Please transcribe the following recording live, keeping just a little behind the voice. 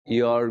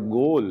your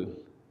goal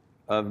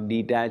of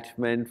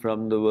detachment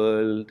from the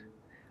world,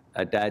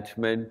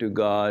 attachment to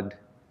God,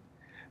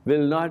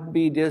 will not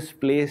be just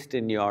placed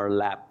in your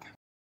lap.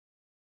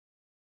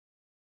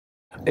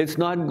 It's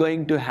not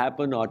going to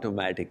happen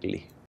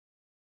automatically.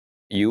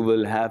 You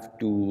will have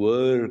to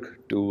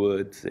work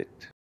towards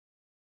it.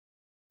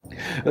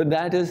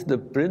 That is the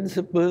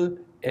principle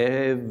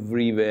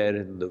everywhere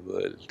in the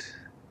world.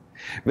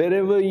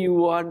 Wherever you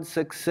want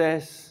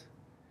success,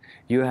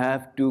 you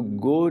have to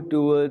go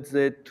towards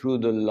it through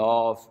the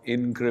law of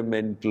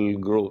incremental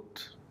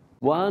growth.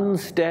 One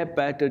step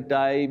at a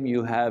time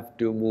you have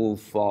to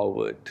move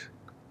forward.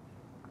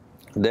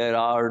 There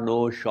are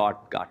no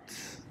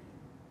shortcuts.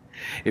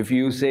 If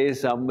you say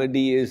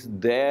somebody is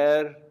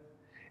there,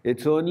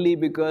 it's only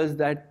because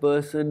that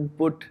person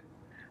put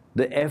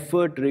the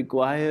effort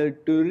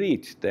required to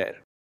reach there.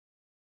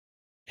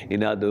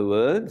 In other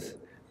words,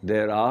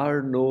 there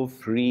are no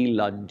free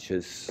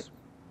lunches.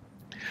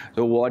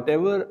 So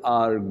whatever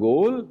our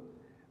goal,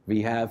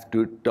 we have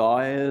to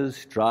toil,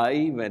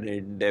 strive and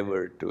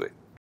endeavor to it.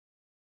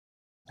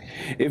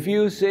 If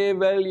you say,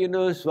 well,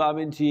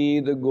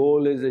 Swamiji, the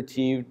goal is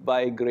achieved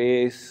by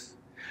grace,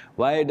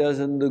 why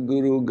doesn't the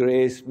Guru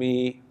grace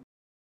me?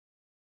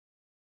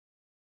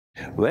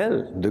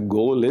 Well, the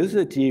goal is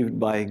achieved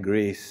by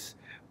grace,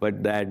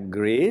 but that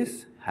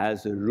grace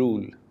has a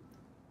rule.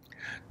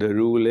 The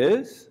rule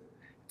is,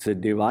 it's a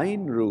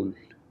divine rule.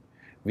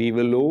 We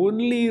will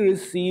only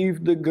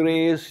receive the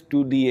grace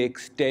to the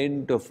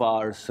extent of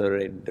our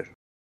surrender.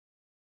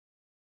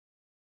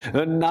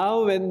 And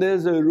now when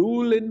there's a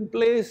rule in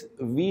place,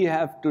 we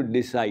have to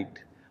decide,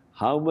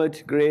 how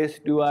much grace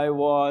do I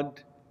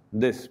want?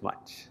 This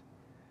much.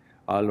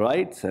 All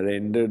right,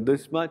 surrender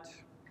this much.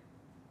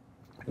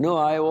 No,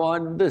 I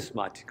want this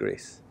much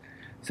grace.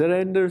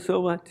 Surrender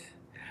so much.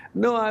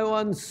 No, I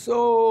want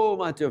so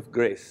much of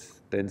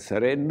grace. Then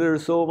surrender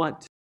so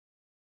much.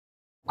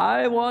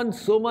 I want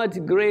so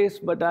much grace,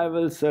 but I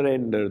will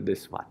surrender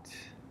this much.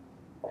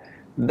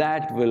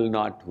 That will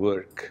not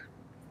work.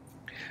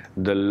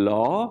 The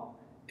law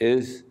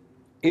is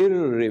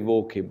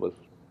irrevocable.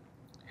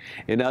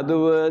 In other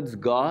words,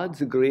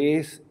 God's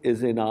grace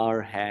is in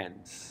our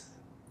hands.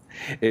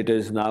 It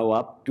is now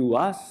up to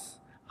us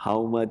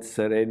how much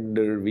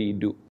surrender we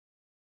do.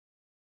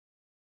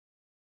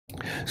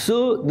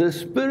 So the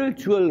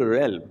spiritual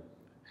realm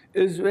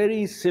is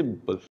very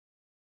simple.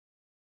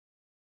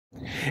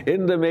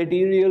 In the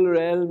material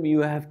realm,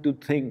 you have to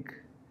think,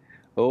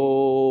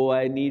 oh,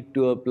 I need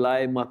to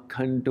apply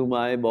makhan to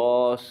my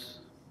boss,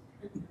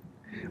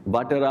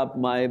 butter up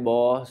my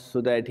boss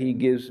so that he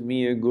gives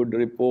me a good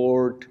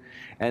report,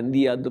 and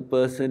the other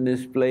person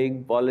is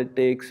playing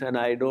politics and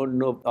I don't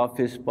know of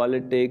his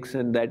politics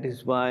and that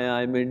is why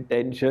I'm in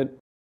tension.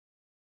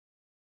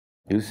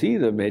 You see,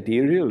 the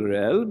material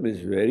realm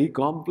is very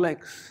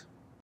complex.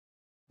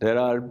 There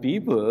are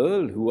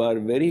people who are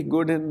very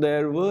good in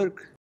their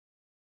work,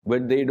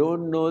 but they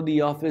don't know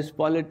the office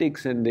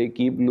politics and they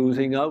keep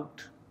losing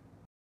out.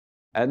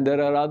 And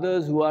there are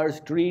others who are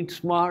street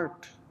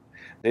smart.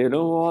 They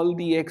know all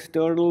the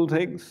external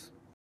things.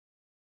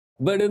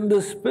 But in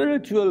the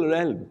spiritual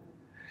realm,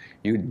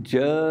 you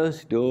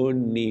just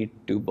don't need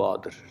to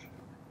bother.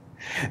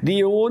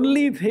 The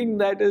only thing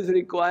that is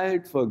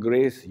required for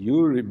grace,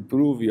 you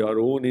improve your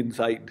own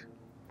inside.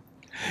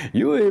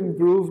 You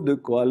improve the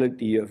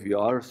quality of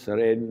your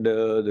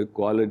surrender, the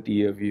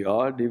quality of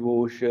your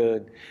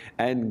devotion,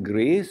 and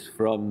grace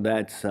from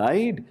that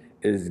side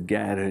is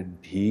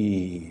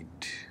guaranteed.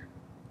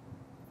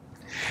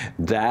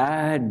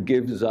 That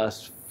gives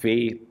us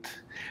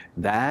faith,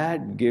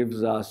 that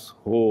gives us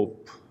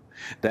hope,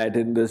 that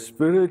in the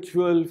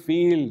spiritual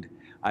field,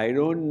 I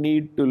don't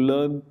need to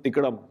learn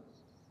tikadam,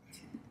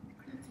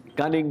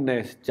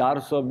 cunningness,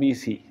 400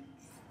 BC,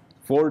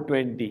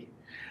 420.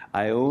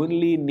 I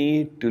only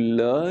need to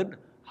learn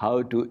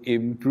how to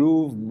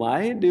improve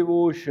my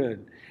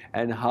devotion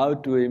and how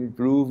to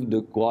improve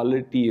the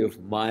quality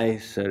of my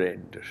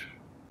surrender.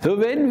 So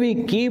when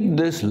we keep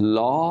this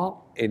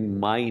law in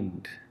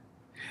mind,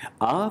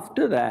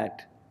 after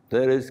that,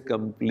 there is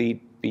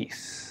complete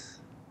peace.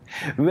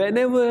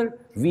 Whenever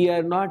we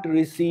are not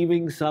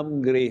receiving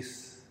some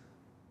grace,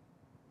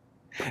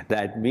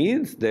 that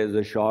means there's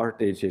a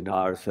shortage in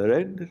our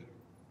surrender.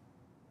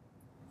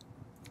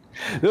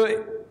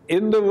 So,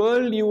 in the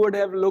world, you would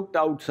have looked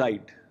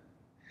outside.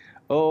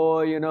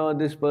 Oh,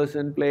 this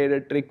person played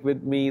a trick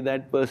with me,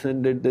 that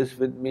person did this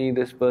with me,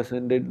 this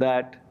person did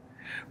that.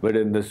 But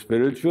in the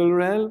spiritual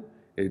realm,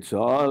 it's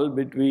all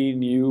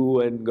between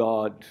you and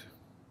God.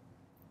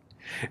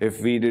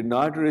 If we did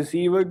not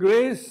receive a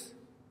grace,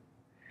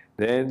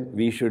 then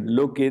we should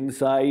look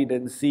inside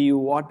and see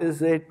what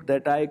is it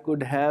that I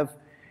could have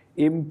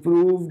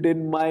improved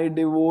in my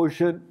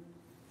devotion,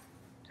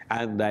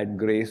 and that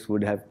grace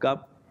would have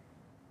come.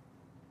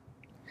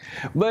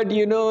 But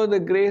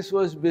the grace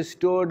was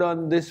bestowed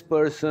on this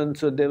person,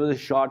 so there was a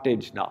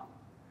shortage now.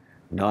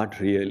 Not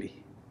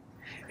really.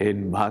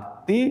 In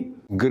Bhakti,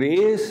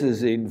 grace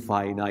is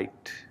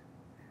infinite.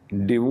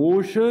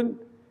 Devotion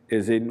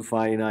is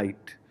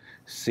infinite.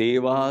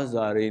 sevas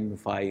are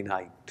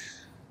infinite.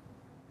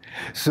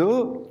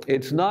 So,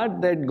 it's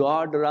not that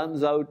God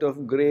runs out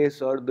of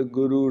grace or the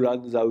Guru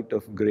runs out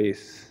of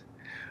grace.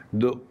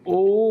 The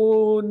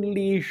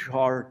only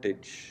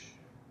shortage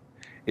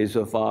is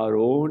of our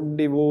own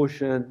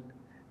devotion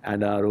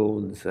and our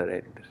own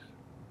surrender.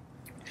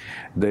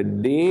 The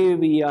day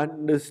we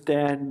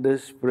understand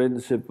this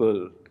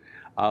principle,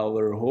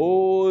 our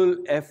whole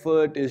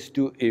effort is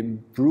to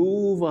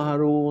improve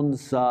our own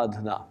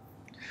sadhana.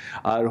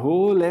 Our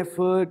whole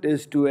effort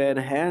is to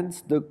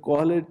enhance the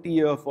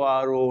quality of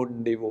our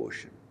own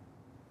devotion.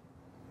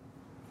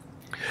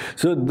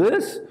 So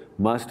this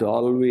must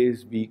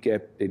always be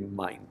kept in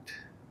mind.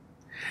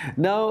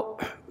 Now,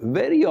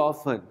 very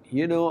often,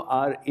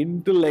 our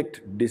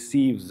intellect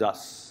deceives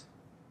us.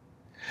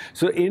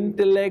 So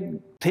intellect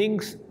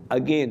thinks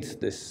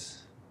against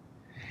this.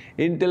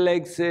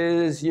 Intellect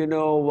says,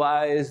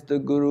 why is the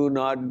Guru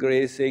not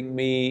gracing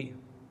me?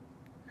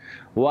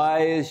 Why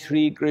is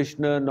Sri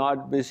Krishna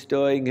not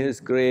bestowing his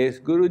grace?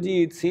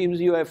 Guruji, it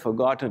seems you have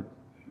forgotten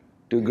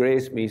to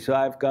grace me, so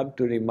I have come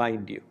to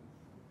remind you.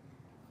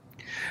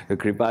 The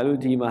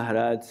Kripaluji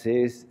Maharaj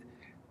says,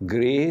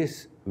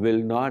 grace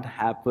will not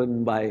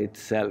happen by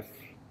itself.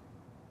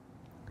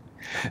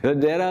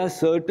 There are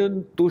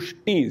certain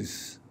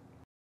tushtis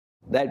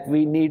that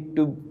we need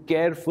to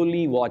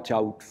carefully watch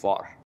out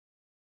for.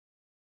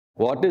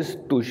 What is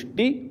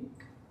tushti?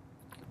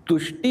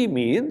 Tushti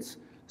means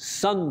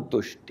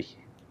santushti.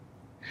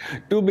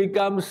 To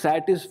become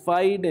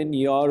satisfied in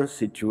your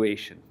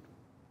situation.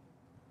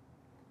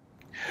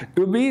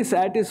 To be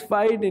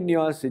satisfied in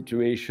your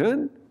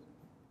situation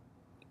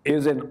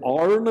is an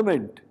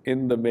ornament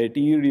in the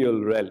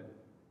material realm.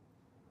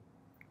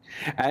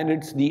 And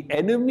it's the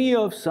enemy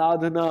of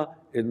sadhana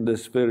in the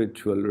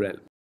spiritual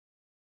realm.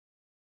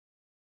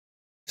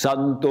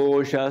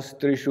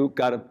 Santoshastrishu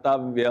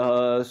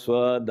kartavya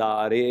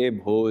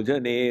swadare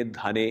bhojane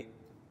dhane.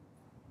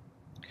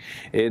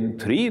 In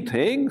three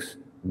things,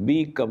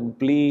 be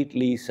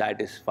completely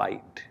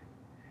satisfied.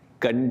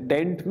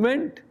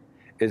 Contentment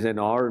is an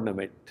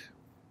ornament.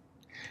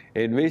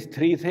 In which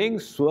three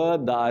things?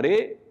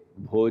 Swadare,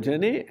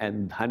 bhojane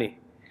and dhane.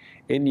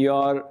 In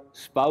your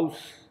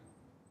spouse,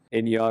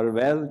 in your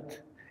wealth,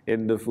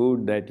 in the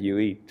food that you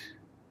eat.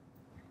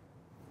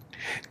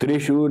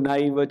 Trishu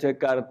naivacha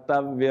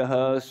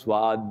kartavyaha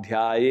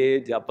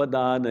swadhyaye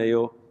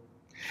japadanayo.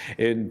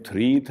 In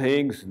three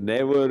things,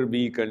 never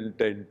be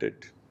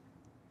contented.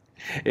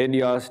 In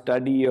your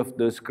study of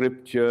the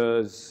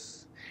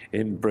scriptures,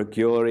 in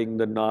procuring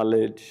the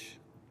knowledge,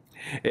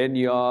 in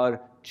your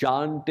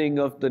chanting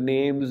of the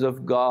names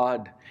of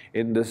God,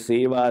 in the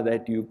seva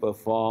that you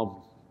perform,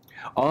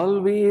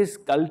 always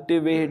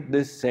cultivate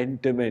this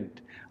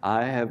sentiment,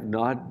 I have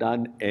not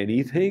done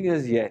anything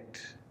as yet.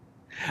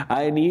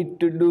 I need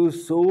to do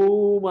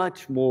so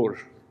much more.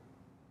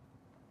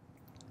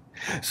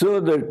 So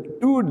the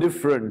two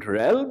different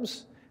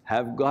realms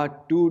have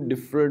got two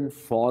different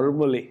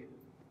formulae,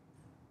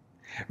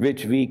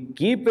 which we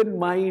keep in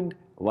mind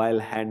while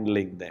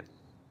handling them.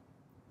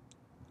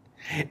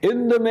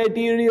 In the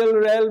material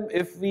realm,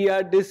 if we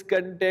are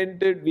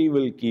discontented, we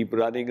will keep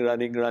running.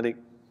 And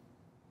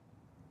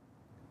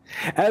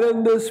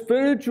in the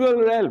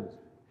spiritual realm,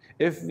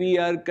 if we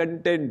are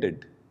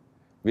contented,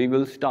 we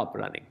will stop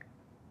running.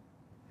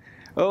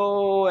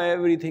 Oh,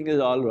 everything is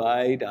all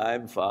right,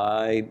 I'm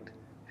fine.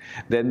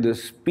 Then the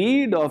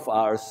speed of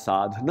our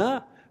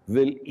sadhana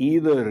will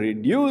either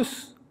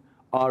reduce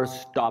or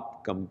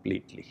stop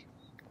completely.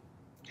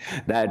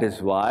 That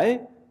is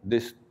why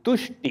this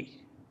tushti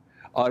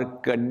or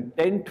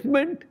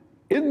contentment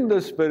in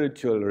the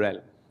spiritual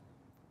realm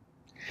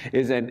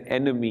is an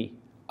enemy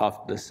of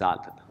the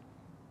sadhana.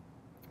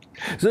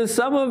 So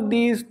some of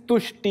these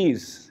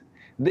tushtis,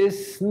 they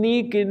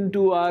sneak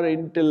into our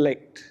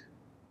intellect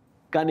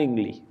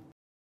cunningly.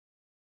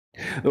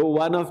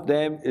 One of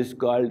them is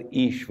called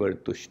Ishwar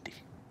tushti.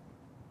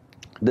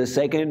 The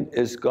second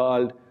is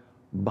called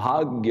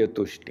Bhagya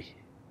tushti.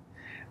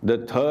 The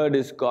third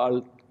is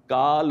called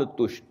Kal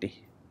tushti.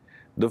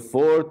 The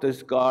fourth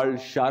is called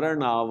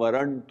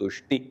Sharanavaran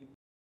tushti.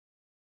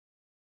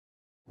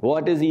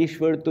 What is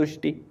Ishwar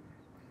tushti?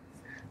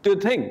 To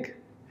think,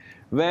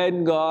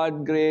 when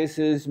God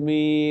graces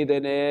me,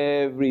 then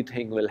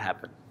everything will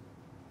happen.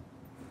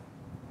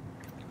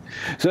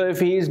 So if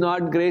He is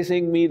not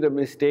gracing me, the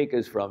mistake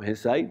is from His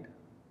side.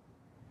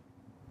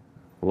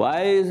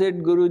 Why is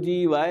it,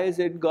 Guruji, why is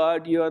it,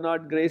 God, you are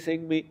not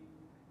gracing me?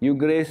 You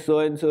grace so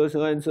and so,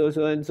 so and so,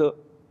 so and so.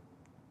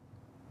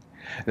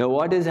 Now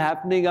what is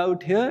happening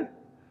out here?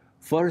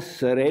 For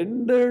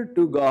surrender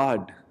to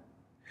God,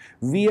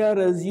 we are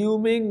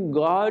assuming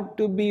God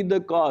to be the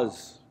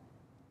cause.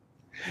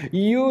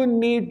 You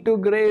need to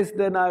grace,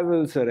 then I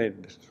will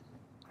surrender.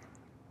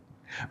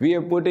 We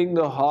are putting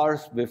the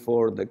horse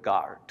before the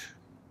cart.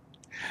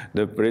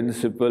 The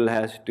principle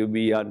has to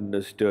be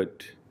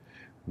understood.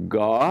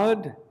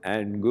 God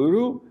and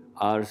Guru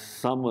are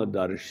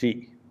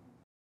samadarshi.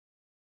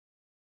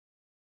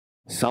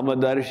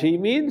 Samadarshi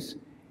means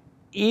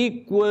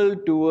equal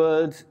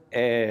towards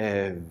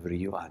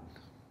everyone.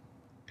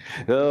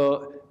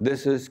 So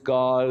this is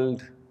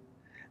called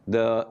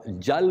the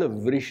Jal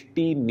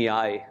Vrishti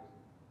Nyay.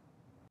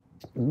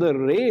 The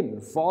rain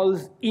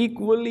falls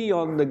equally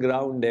on the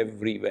ground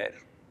everywhere.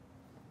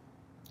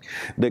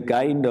 The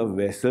kind of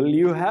vessel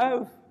you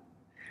have,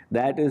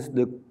 that is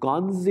the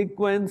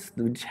consequence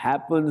which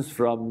happens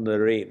from the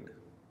rain.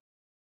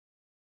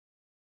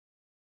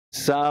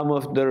 Some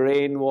of the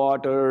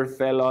rainwater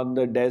fell on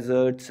the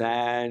desert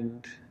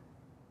sand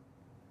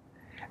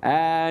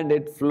and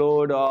it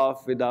flowed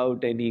off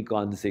without any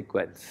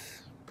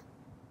consequence.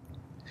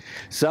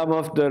 Some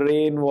of the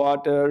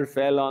rainwater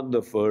fell on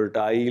the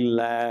fertile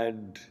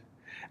land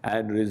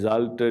and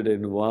resulted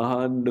in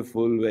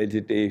wonderful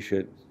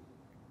vegetation.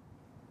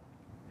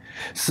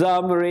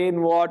 Some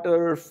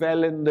rainwater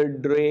fell in the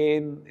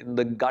drain, in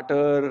the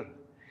gutter.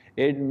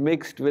 It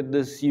mixed with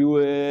the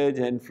sewage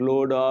and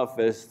flowed off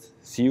as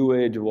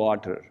sewage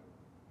water.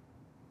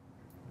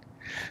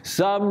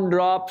 Some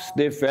drops,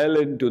 they fell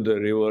into the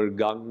river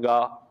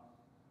Ganga.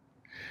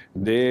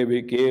 They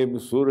became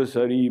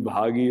Surasari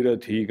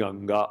Bhagirathi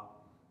Ganga.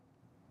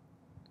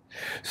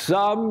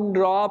 Some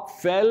drop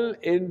fell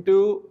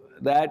into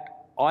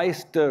that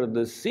oyster,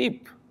 the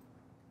seep,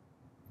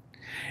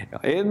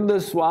 in the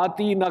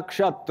Swati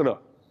Nakshatra,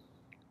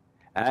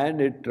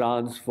 and it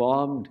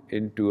transformed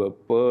into a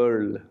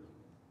pearl.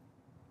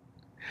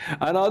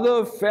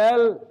 Another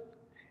fell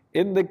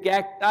in the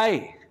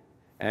cacti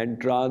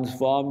and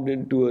transformed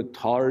into a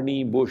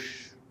thorny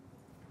bush.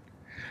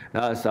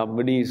 Now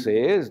somebody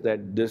says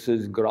that this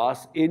is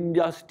gross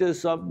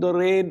injustice of the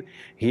rain.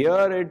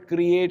 Here it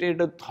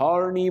created a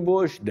thorny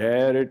bush,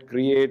 there it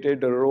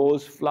created a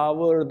rose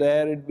flower,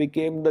 there it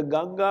became the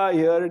Ganga,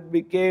 here it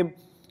became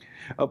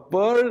a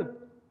pearl.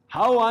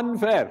 How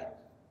unfair!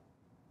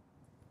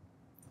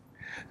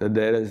 So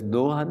there is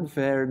no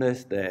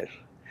unfairness there.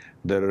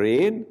 The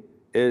rain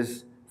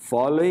is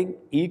falling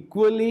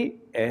equally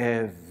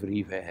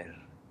everywhere.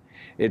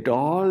 It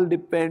all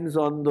depends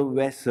on the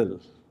vessel,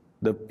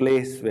 the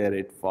place where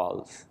it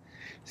falls.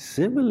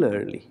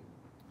 Similarly,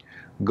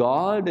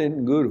 God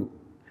and Guru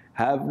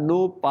have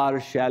no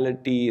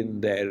partiality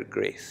in their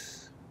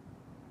grace.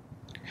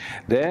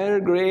 Their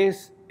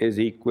grace is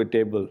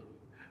equitable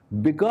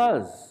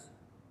because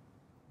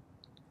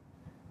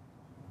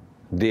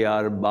they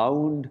are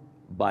bound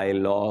by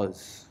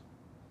laws.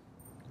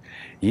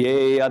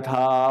 Ye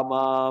yatha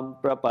mam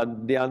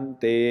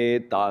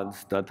prapadyante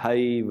tans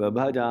tathaiva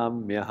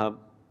bhajamyaham.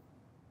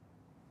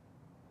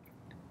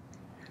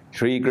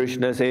 Sri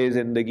Krishna says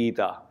in the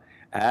Gita,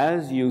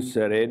 as you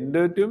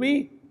surrender to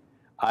me,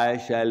 I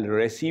shall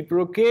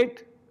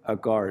reciprocate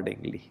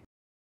accordingly.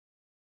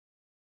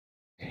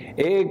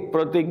 Ek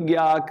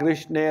pratigya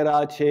Krishna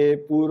rache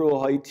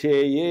puro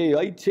haiche ye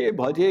haiche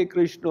bhaje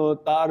Krishna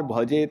tar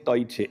bhaje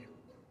taiche.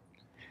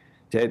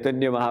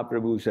 Chaitanya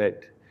Mahaprabhu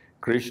said,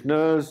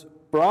 Krishna's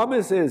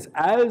promise is,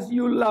 as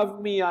you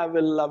love me, I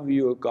will love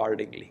you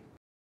accordingly.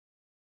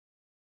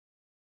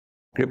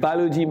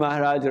 Kripaluji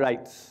Maharaj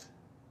writes,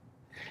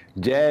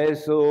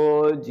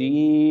 Jaiso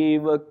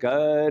jeev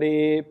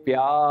kare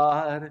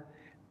pyar,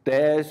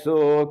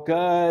 taiso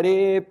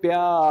kare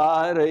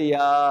pyar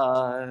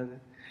yaar,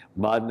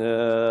 man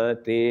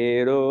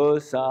tero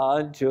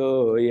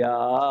sancho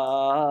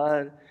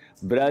yaar,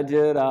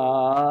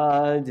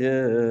 Brajraj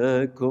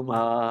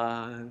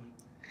Kumar.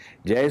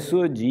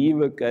 Jaiso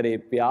jeev kare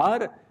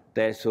pyar,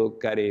 taiso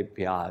kare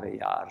pyar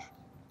yaar.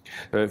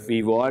 So if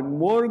we want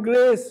more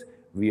grace,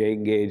 we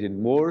engage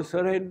in more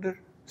surrender.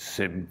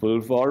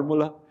 Simple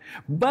formula.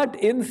 But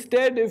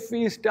instead, if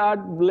we start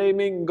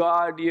blaming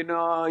God, you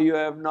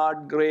have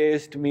not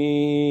graced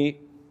me,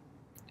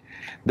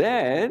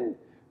 then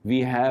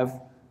we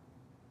have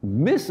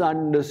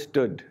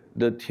misunderstood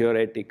the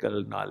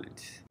theoretical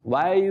knowledge.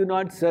 Why are you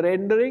not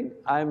surrendering?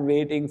 I am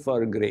waiting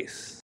for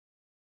grace.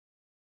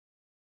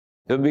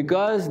 So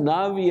because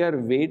now we are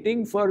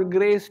waiting for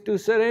grace to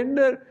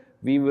surrender,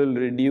 we will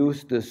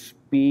reduce the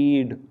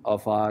speed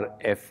of our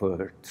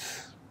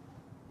efforts.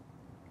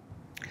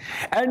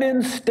 And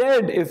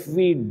instead, if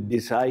we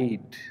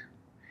decide,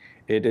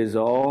 it is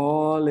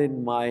all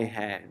in my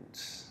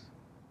hands.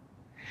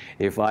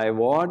 If I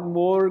want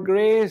more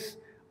grace,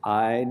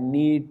 I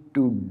need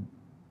to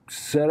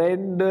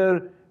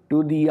surrender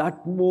to the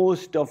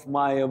utmost of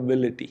my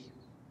ability.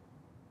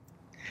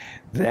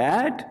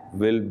 That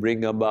will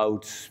bring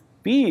about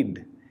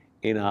speed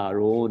in our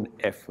own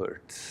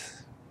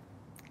efforts.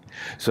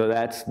 So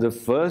that's the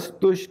first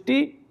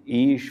tushti,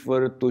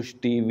 Ishvara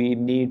tushti. We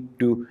need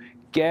to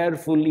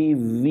carefully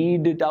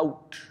weed it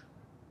out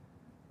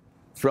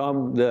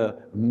from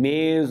the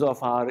maze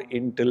of our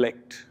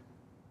intellect.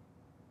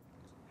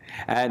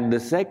 And the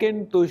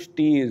second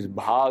tushti is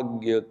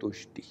Bhagya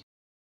tushti.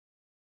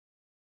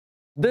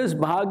 This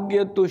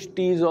Bhagya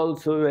tushti is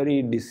also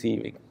very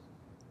deceiving.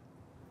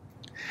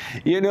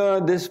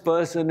 This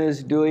person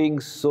is doing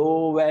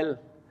so well.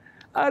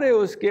 Are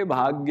uske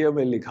bhagya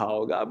mein likha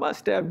hoga,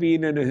 must have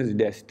been in his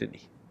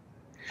destiny.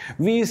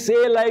 We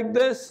say like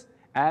this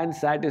and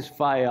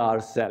satisfy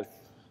ourselves.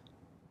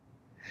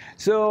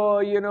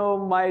 So,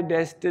 my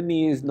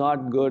destiny is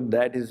not good,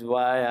 that is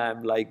why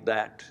I'm like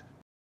that.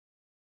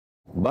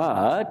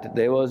 But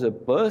there was a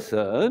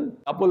person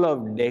a couple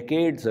of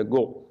decades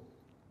ago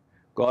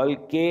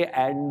called K.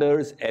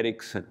 Anders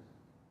Ericsson.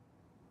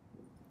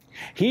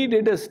 He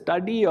did a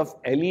study of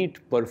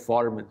elite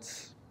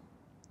performance.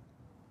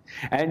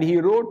 And he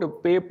wrote a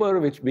paper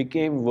which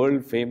became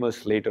world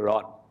famous later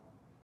on.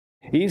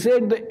 He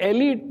said the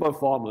elite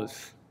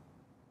performers,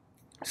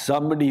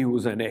 somebody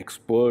who's an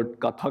expert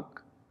Kathak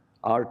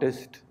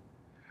artist,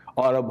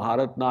 or a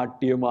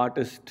Bharatnatyam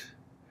artist,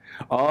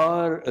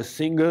 or a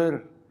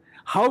singer,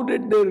 how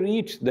did they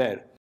reach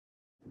there?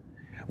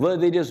 Were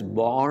they just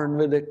born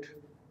with it?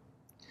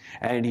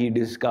 And he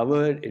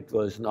discovered it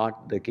was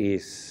not the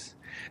case.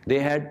 They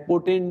had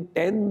put in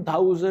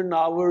 10,000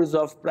 hours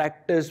of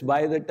practice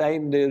by the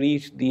time they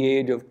reached the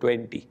age of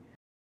 20.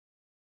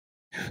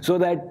 So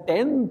that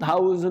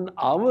 10,000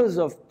 hours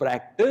of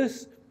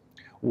practice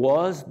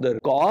was the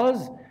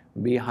cause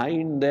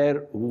behind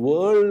their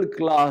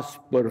world-class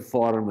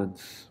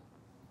performance.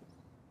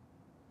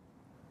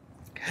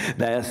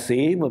 The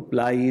same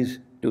applies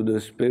to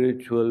the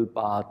spiritual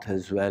path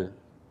as well.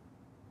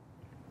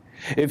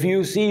 If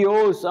you see,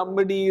 oh,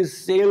 somebody is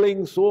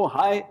sailing so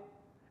high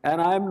and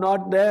I'm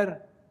not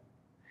there,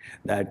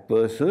 that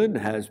person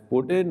has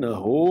put in a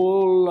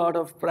whole lot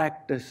of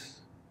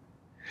practice.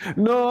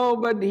 No,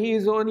 but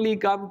he's only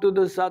come to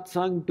the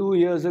satsang 2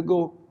 years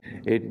ago.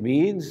 It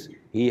means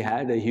he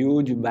had a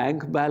huge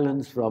bank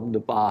balance from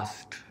the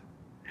past.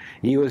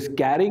 He was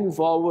carrying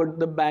forward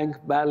the bank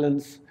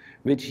balance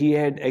which he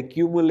had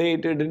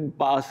accumulated in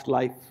past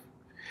life.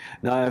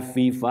 Now, if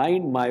we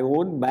find my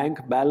own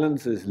bank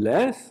balance is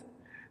less,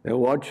 then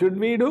what should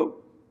we do?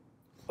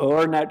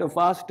 Earn at a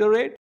faster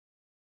rate?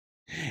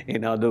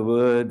 In other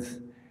words,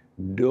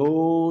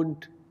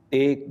 don't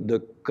take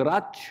the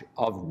crutch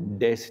of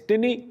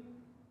destiny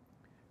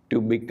to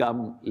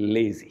become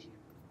lazy.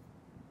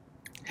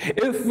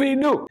 If we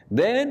do,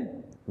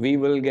 then we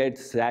will get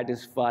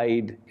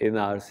satisfied in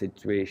our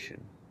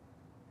situation.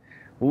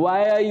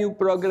 Why are you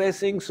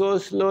progressing so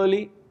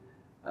slowly?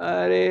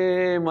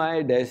 Arey,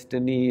 my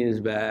destiny is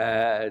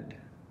bad.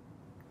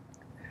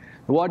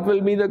 What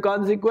will be the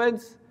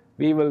consequence?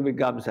 We will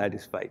become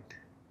satisfied.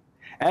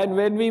 And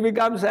when we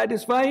become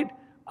satisfied,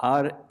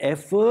 our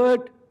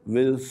effort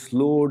will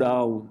slow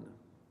down.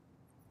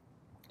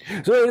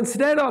 So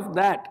instead of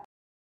that,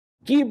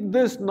 keep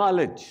this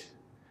knowledge.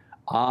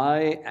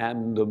 I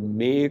am the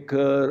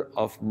maker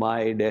of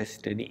my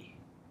destiny.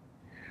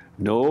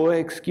 No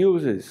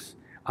excuses.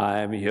 I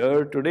am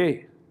here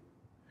today.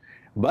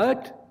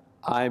 But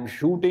I am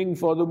shooting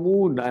for the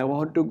moon. I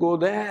want to go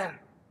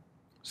there.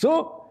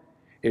 So,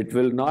 it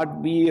will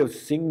not be a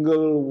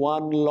single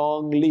one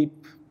long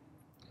leap.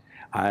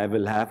 I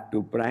will have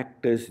to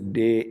practice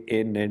day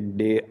in and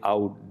day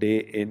out, day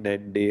in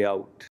and day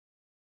out.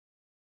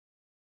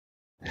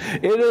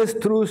 It is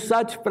through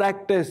such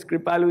practice,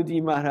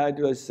 Kripaluji Maharaj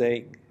was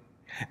saying,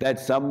 that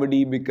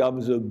somebody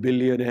becomes a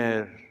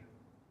billionaire.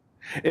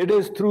 It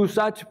is through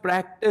such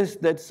practice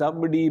that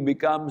somebody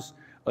becomes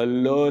a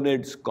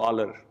learned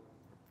scholar.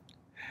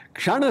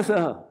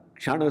 Kshanasah,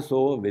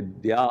 kshanaso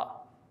vidya.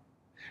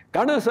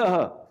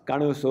 Kanasah,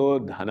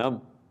 kanaso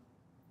dhanam.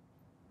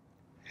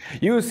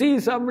 You see,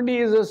 somebody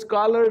is a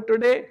scholar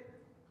today,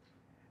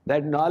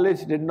 that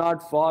knowledge did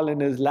not fall in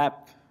his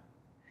lap.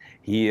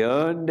 He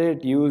earned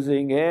it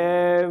using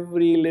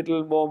every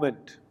little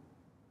moment.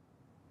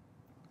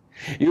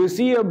 You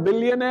see a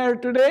billionaire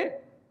today,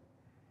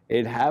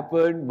 it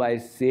happened by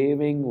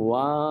saving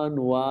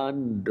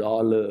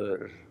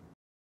 $1.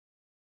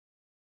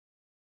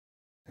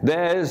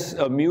 There's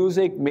a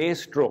music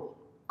maestro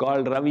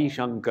called Ravi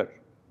Shankar.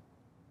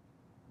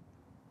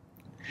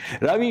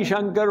 Ravi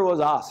Shankar was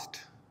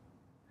asked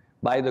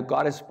by the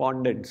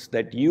correspondents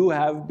that you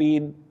have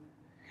been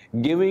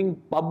giving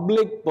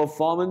public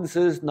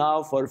performances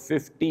now for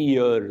 50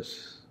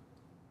 years.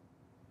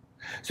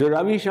 So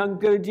Ravi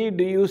Shankar ji,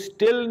 do you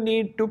still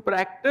need to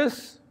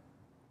practice?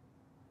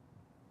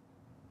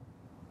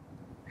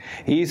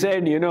 He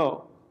said,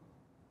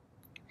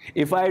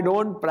 if I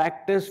don't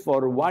practice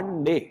for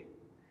 1 day,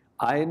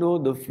 I know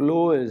the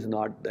flow is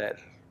not there.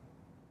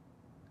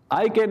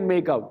 I can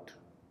make out.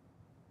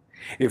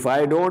 If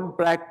I don't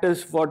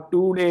practice for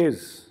 2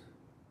 days,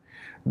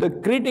 the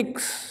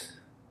critics,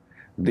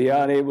 they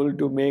are able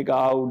to make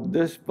out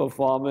this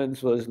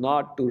performance was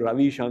not to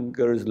Ravi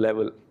Shankar's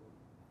level.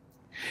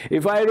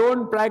 If I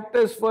don't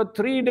practice for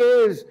 3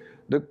 days,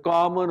 the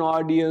common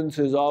audience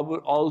is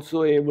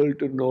also able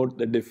to note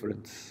the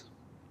difference.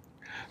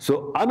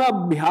 So,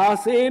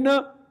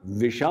 anabhyasena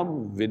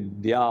visham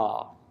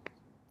vidya.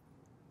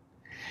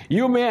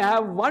 You may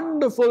have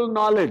wonderful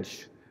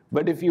knowledge,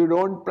 but if you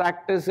don't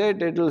practice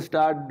it, it will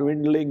start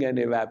dwindling and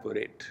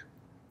evaporate.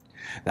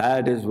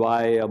 That is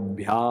why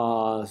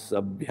abhyas,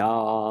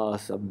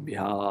 abhyas,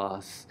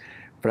 abhyas.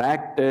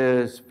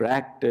 Practice,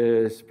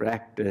 practice,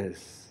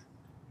 practice.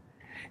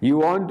 You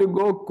want to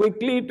go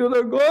quickly to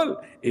the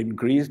goal?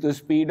 Increase the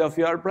speed of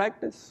your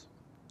practice.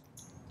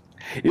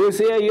 You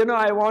say,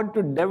 I want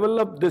to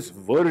develop this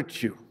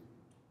virtue,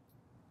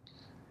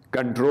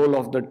 control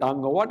of the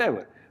tongue or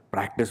whatever.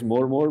 Practice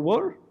more, more,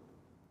 more.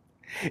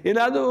 In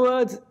other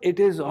words, it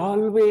is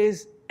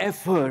always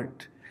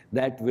effort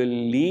that will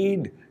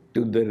lead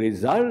to the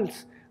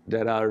results.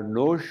 There are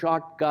no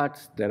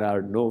shortcuts, there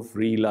are no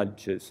free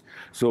lunches.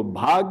 So,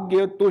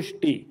 bhagya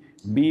tushti,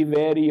 be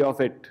wary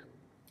of it.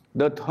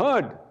 The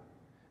third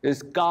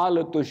is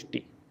kala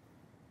tushti.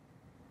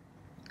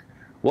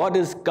 What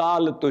is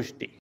kala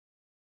tushti?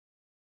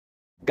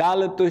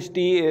 Kala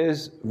tushti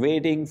is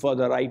waiting for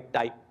the right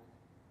time.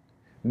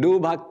 Do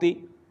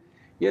bhakti.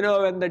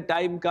 When the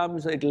time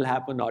comes, it will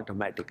happen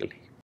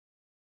automatically.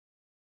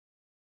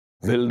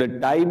 Will the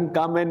time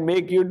come and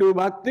make you do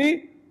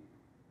bhakti?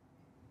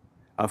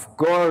 Of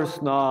course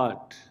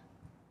not.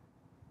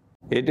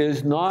 It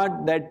is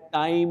not that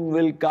time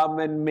will come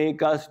and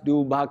make us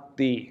do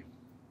bhakti.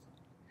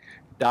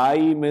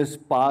 Time is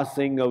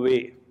passing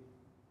away.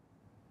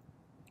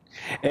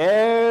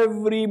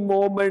 Every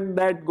moment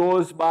that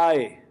goes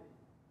by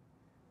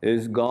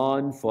is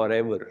gone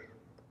forever.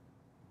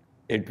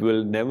 It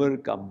will never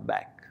come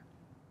back.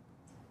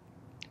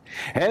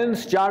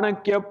 Hence,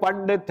 Chanakya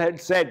Pandit had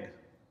said,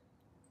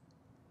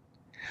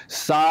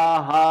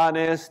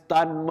 Sahanes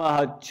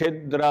tanmah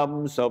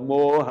chidram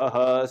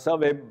samohaha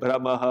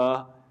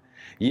savibhramaha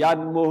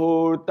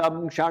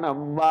yanmuhurtam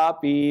kshanam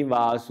vapi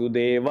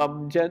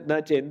vasudevam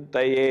jana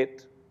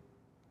chintayet.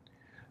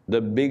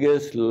 The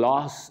biggest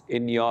loss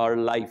in your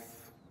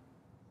life,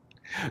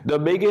 the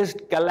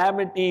biggest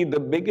calamity, the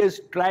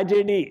biggest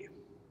tragedy,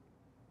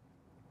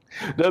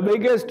 the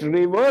biggest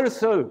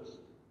reversal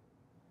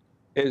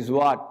is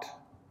what?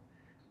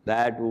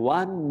 That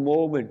one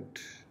moment,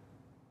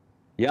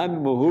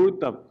 yan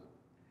muhurtam,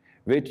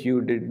 which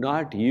you did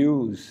not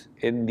use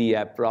in the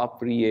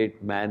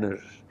appropriate manner,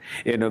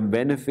 in a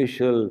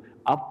beneficial,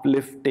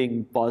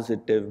 uplifting,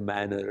 positive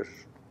manner.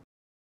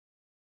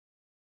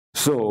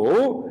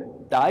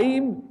 So,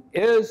 time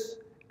is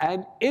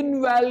an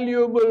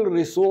invaluable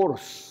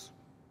resource,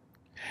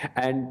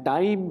 and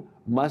time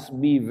must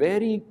be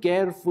very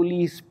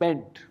carefully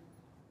spent.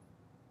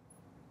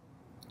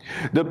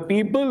 The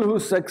people who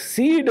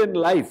succeed in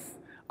life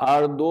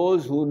are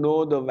those who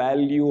know the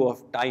value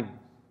of time.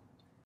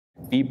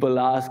 People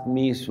ask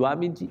me,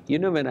 Swamiji,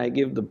 when I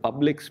give the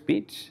public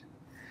speech,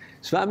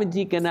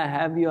 Swamiji, can I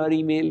have your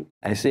email?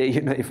 I say,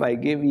 if I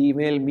give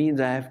email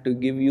means I have to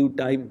give you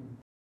time.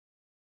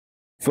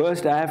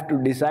 First, I have to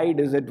decide,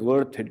 is it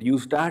worth it? You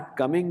start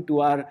coming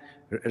to our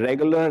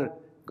regular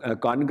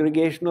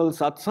congregational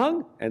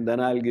satsang, and then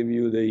I'll give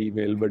you the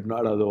email, but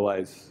not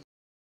otherwise.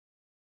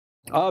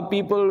 Or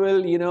people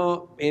will,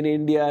 in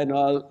India and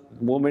all,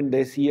 the moment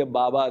they see a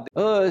Baba,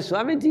 oh,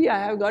 Swamiji, I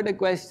have got a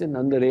question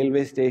on the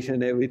railway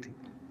station, everything.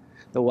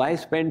 So why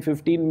spend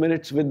 15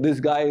 minutes with this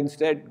guy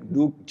instead?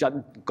 Do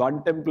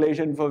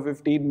contemplation for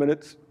 15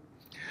 minutes.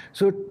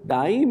 So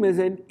time is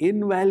an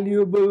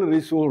invaluable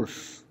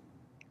resource.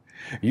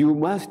 You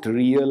must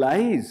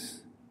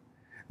realize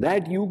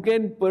that you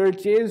can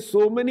purchase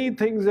so many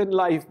things in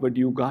life, but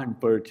you can't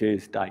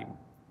purchase time.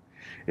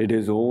 It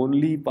is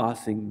only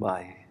passing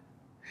by.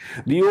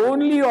 The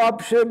only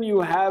option you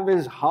have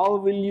is how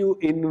will you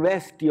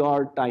invest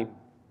your time.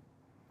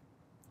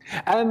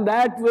 And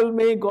that will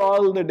make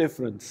all the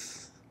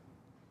difference.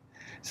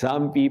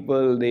 Some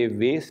people, they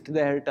waste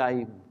their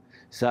time.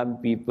 Some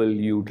people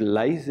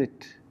utilize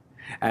it.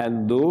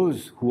 And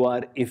those who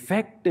are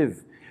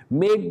effective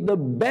make the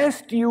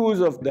best use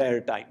of their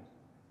time.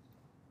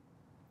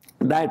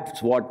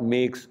 That's what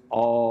makes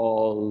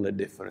all the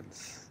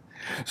difference.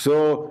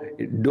 So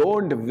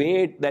don't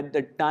wait that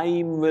the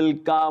time will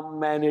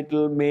come and it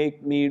will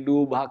make me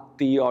do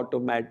bhakti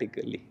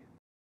automatically.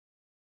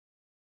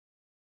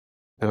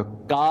 The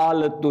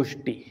kala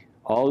tushti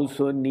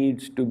also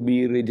needs to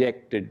be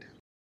rejected.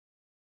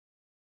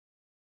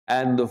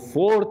 And the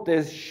fourth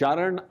is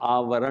sharan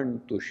avaran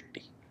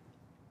tushti.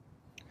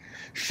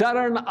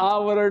 Sharan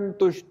avaran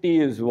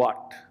tushti is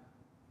what?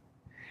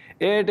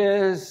 It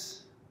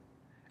is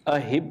a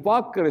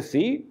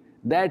hypocrisy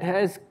that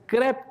has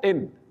crept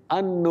in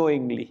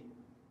unknowingly.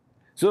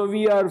 So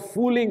we are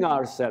fooling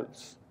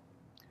ourselves.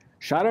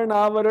 Sharan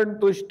avaran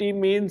tushti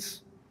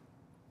means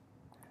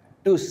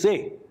to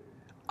say,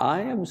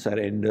 I am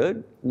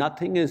surrendered,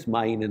 nothing is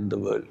mine in the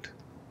world.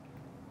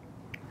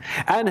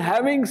 And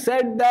having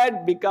said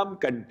that, become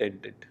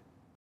contented.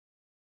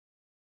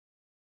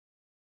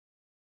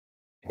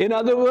 In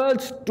other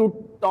words,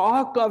 to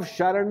talk of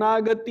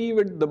Sharanagati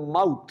with the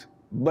mouth,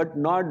 but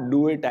not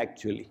do it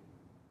actually.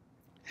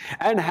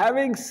 And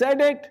having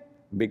said it,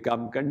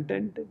 become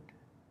contented.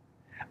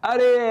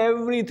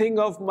 Everything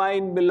of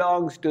mine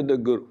belongs to the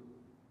Guru.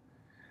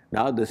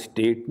 Now the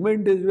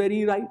statement is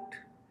very right.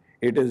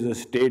 It is a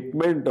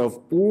statement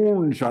of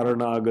Poon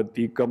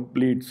Sharanagati,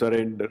 complete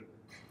surrender.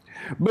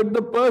 But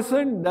the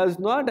person does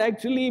not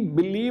actually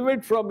believe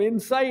it from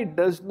inside,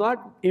 does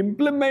not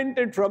implement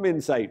it from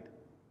inside.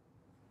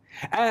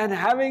 And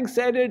having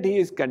said it, he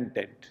is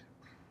content.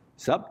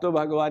 Sab to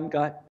Bhagavan ka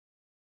hai.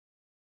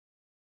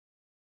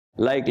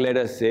 Like, let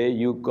us say,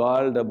 you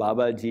call the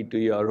Babaji to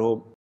your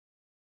home.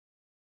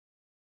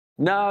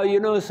 Now, you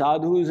know,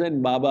 sadhus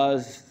and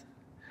babas,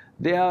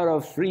 they are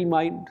of free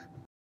mind,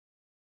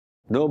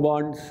 no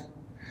bonds.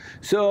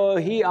 So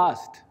he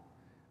asked,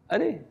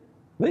 "Arey,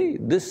 bhai,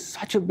 this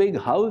such a big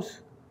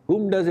house,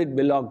 whom does it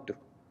belong to?"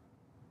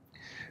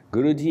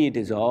 "Guruji, it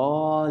is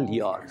all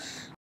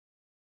yours."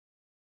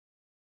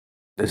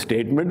 The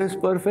statement is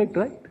perfect,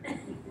 right?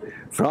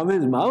 From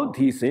his mouth,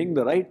 he's saying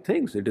the right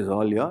things. It is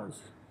all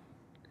yours.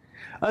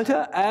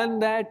 Acha,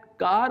 and that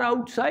car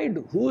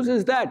outside, whose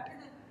is that?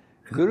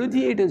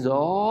 "Guruji, it is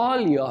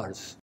all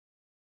yours.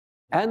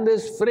 And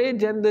this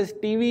fridge and this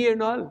TV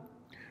and all.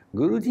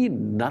 Guruji,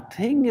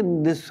 nothing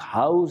in this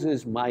house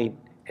is mine.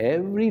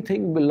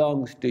 Everything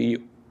belongs to you."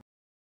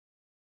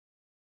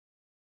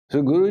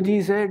 So Guruji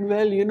said,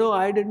 "Well, you know,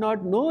 I did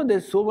not know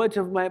there's so much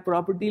of my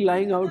property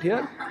lying out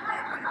here."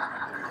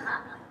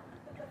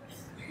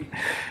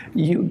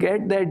 You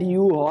get that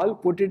U-Haul,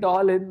 put it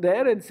all in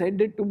there and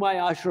send it to my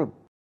ashram.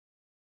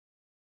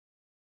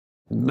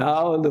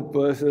 Now the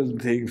person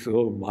thinks,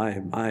 "Oh my,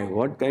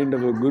 what kind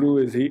of a guru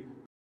is he?"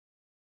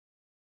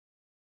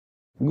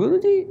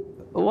 "Guruji,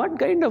 what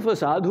kind of a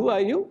sadhu are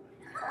you?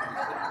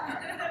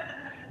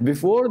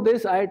 Before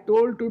this, I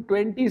told to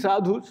 20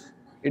 sadhus,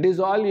 it is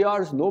all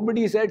yours.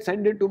 Nobody said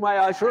send it to my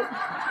ashram."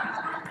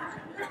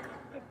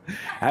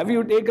 "Have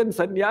you taken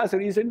sannyas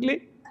recently?"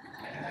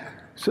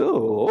 So,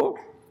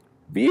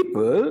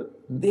 people,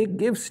 they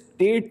give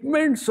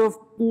statements of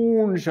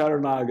Poon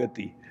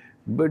Sharanagati,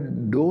 but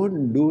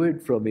don't do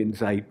it from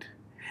inside.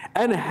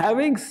 And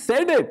having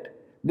said it,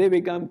 they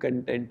become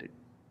contented.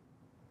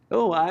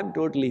 "Oh, I'm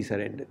totally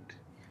surrendered.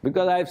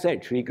 Because I've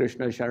said Shri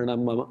Krishna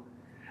Sharanam Mama.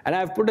 And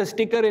I've put a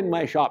sticker in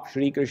my shop,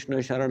 Shri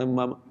Krishna Sharanam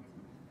Mama.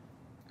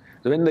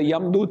 So when the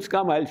Yamdoots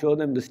come, I'll show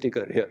them the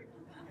sticker here."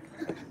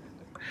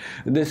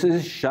 This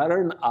is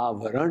Sharan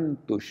Avaran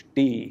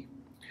Tushti.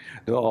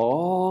 So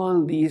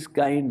all these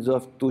kinds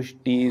of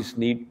tushtis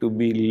need to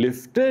be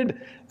lifted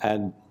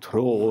and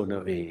thrown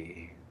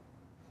away.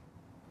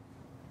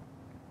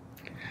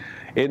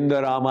 In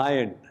the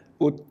Ramayana,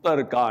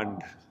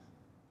 Uttarkand,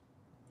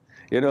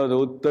 you know, the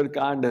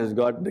Uttarkand has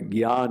got the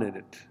Gyan in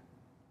it.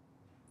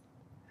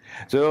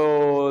 So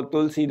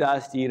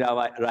Tulsidas ji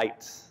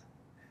writes,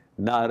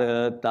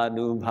 "Nara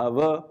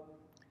tanubhava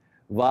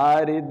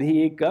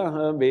varidhi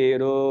kah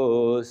bero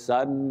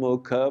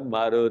sanmukha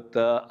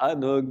maruta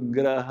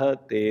anugraha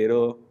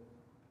tero."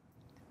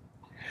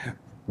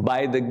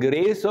 By the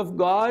grace of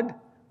God,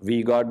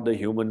 we got the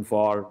human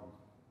form.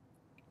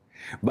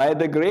 By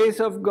the grace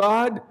of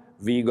God,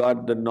 we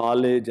got the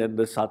knowledge and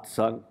the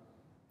satsang.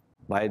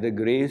 By the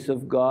grace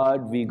of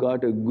God, we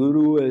got a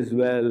guru as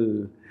well.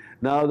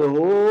 Now the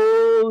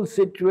whole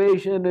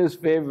situation is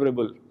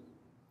favorable.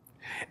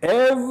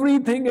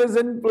 Everything is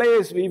in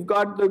place. We've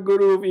got the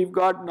guru, we've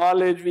got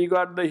knowledge, we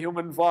got the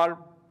human form.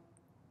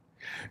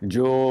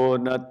 Jo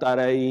na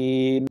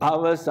tarai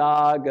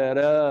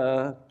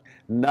bhavasagara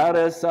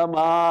nar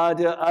samaj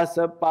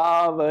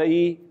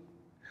asapavai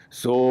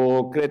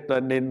so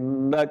krita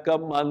nindaka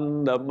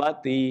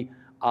mandamati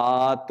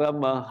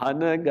atama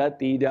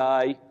gati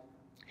jai.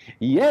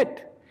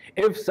 Yet,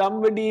 if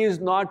somebody is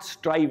not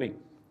striving,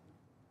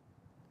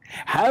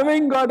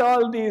 having got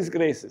all these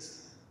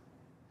graces,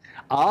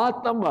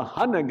 Atama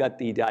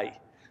gati jai,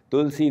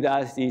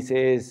 Tulsidas ji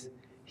says,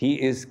 he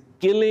is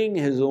killing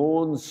his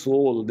own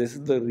soul. This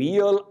is the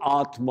real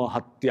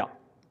Atmahatya.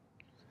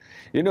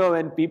 You know,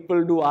 when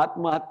people do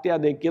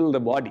Atmahatya, they kill the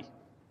body.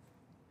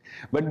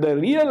 But the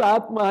real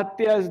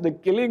Atmahatya is the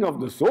killing of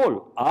the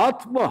soul.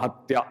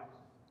 Atmahatya.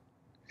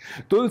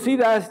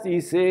 Tulsidas ji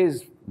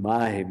says,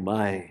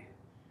 my,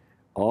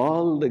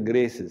 all the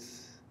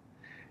graces,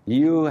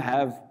 you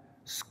have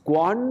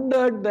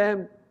squandered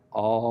them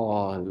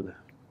all.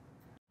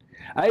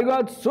 I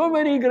got so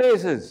many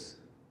graces,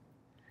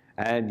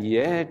 and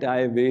yet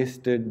I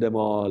wasted them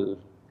all.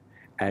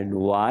 And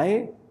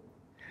why?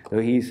 So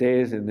he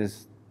says in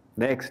this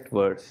next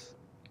verse,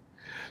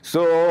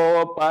 "So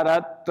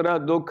paratra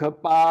dukha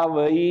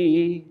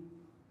pavai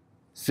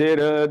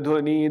sir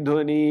dhuni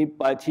dhuni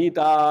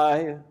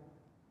pachitai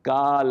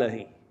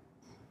kalahi."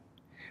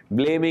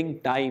 Blaming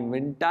time.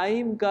 When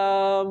time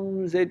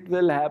comes, it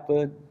will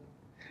happen.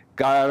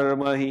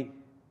 Karmahi.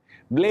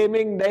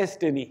 Blaming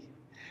destiny.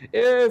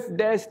 If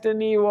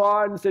destiny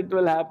wants, it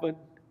will happen.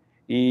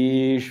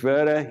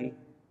 Ishvarahi.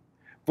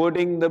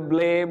 Putting the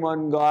blame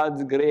on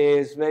God's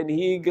grace. When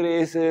He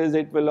graces,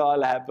 it will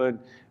all happen.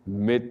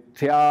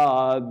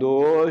 Mithya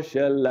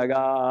dosha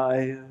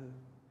lagaya.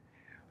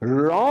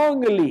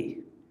 Wrongly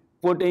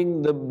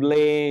putting the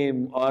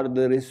blame or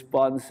the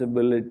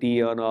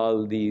responsibility on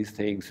all these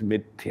things.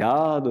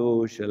 Mithya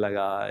dosha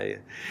lagaya.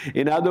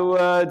 In other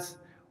words,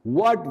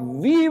 what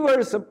we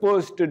were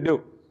supposed to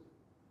do,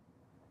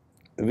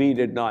 we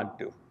did not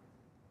do.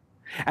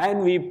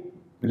 And we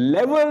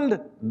leveled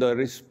the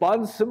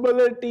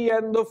responsibility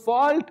and the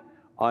fault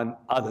on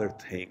other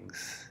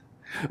things.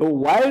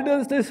 Why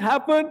does this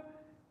happen?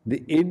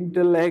 The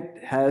intellect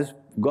has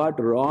got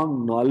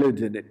wrong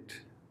knowledge in it.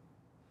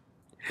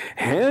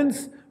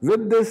 Hence,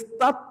 with this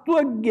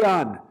Tattva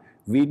Gyan,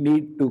 we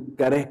need to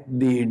correct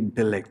the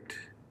intellect.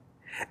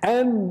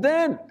 And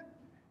then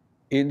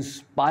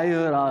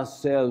inspire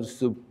ourselves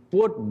to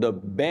put the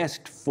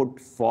best foot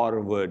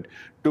forward,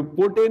 to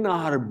put in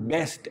our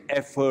best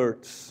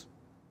efforts.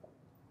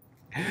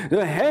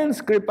 So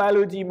hence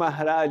Kripaluji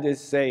Maharaj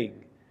is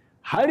saying,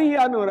 Hari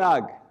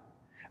Anurag,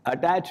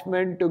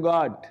 attachment to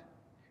God.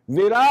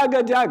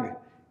 Viraga Jag,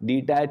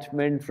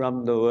 detachment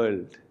from the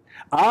world.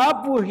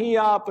 Aapu hi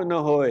aap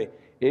na hoy,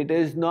 it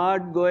is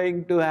not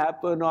going to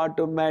happen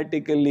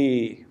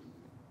automatically.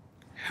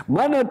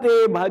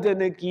 Manate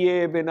bhajan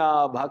kiye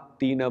bina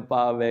bhakti na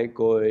pave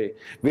koi.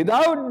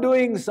 Without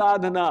doing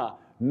sadhana,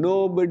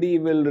 nobody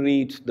will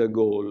reach the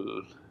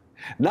goal.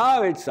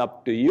 Now it's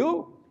up to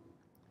you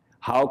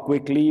how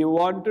quickly you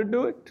want to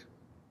do it.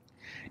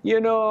 You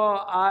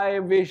know, I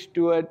wish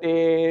to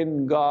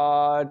attain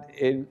God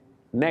in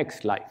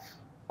next life.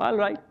 All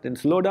right, then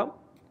slow down.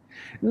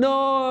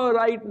 No,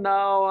 right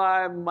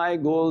now my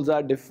goals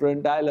are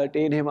different. I'll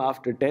attain Him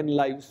after 10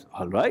 lives.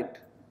 All right,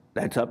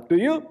 that's up to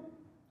you.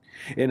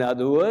 In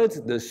other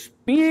words, the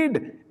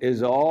speed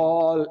is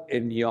all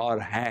in your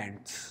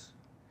hands.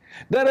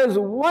 There is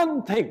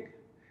one thing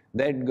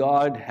that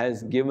God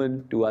has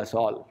given to us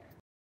all.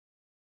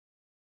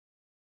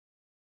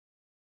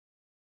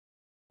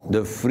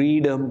 The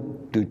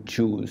freedom to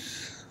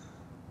choose,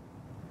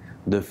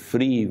 the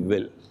free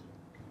will.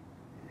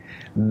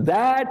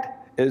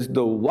 That is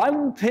the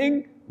one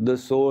thing the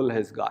soul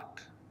has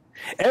got.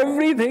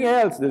 Everything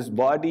else, this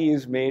body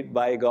is made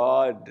by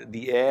God,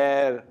 the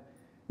air,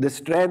 the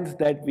strength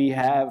that we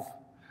have.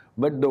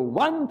 But the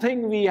one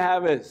thing we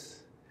have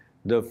is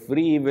the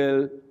free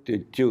will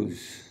to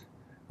choose.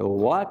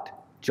 What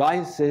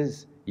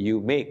choices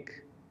you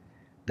make,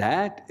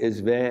 that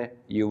is where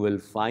you will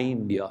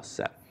find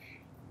yourself.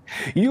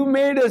 You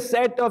made a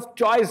set of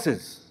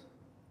choices,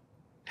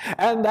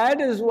 and that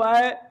is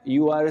why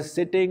you are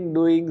sitting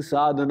doing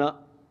sadhana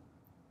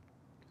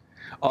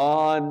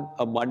on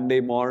a Monday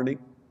morning.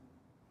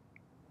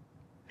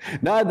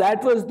 Now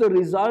that was the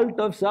result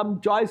of some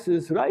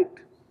choices, right?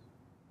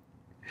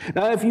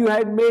 Now if you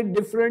had made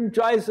different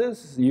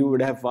choices, you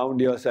would have found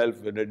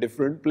yourself in a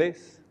different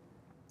place.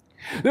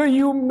 No,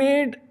 you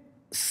made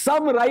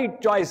some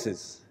right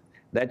choices.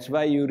 That's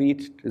why you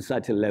reached to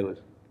such a level.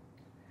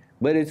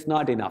 But it's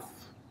not enough.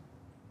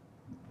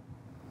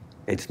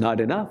 It's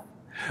not enough.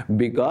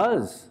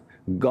 Because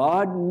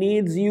God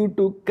needs you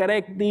to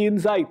correct the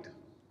insight.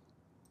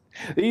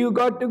 You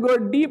got to go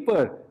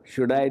deeper.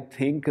 Should I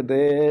think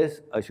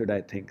this or should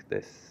I think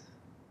this?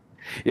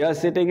 You're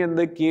sitting in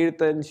the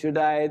kirtan, should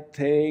I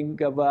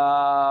think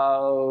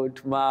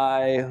about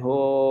my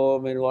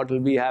home and what will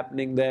be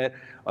happening there,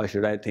 or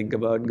should I think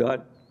about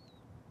God?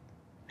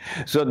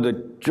 So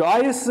the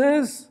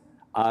choices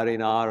are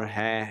in our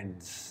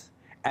hands.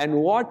 And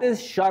what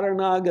is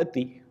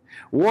Sharanagati?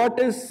 What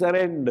is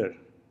surrender?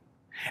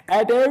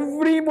 At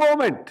every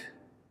moment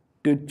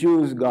to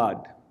choose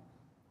God.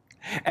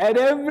 At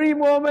every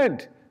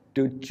moment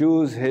to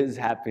choose His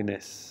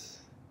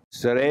happiness.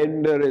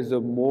 Surrender is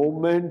a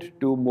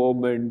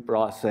moment-to-moment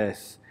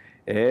process.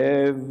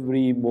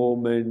 Every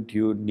moment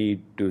you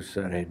need to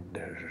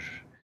surrender.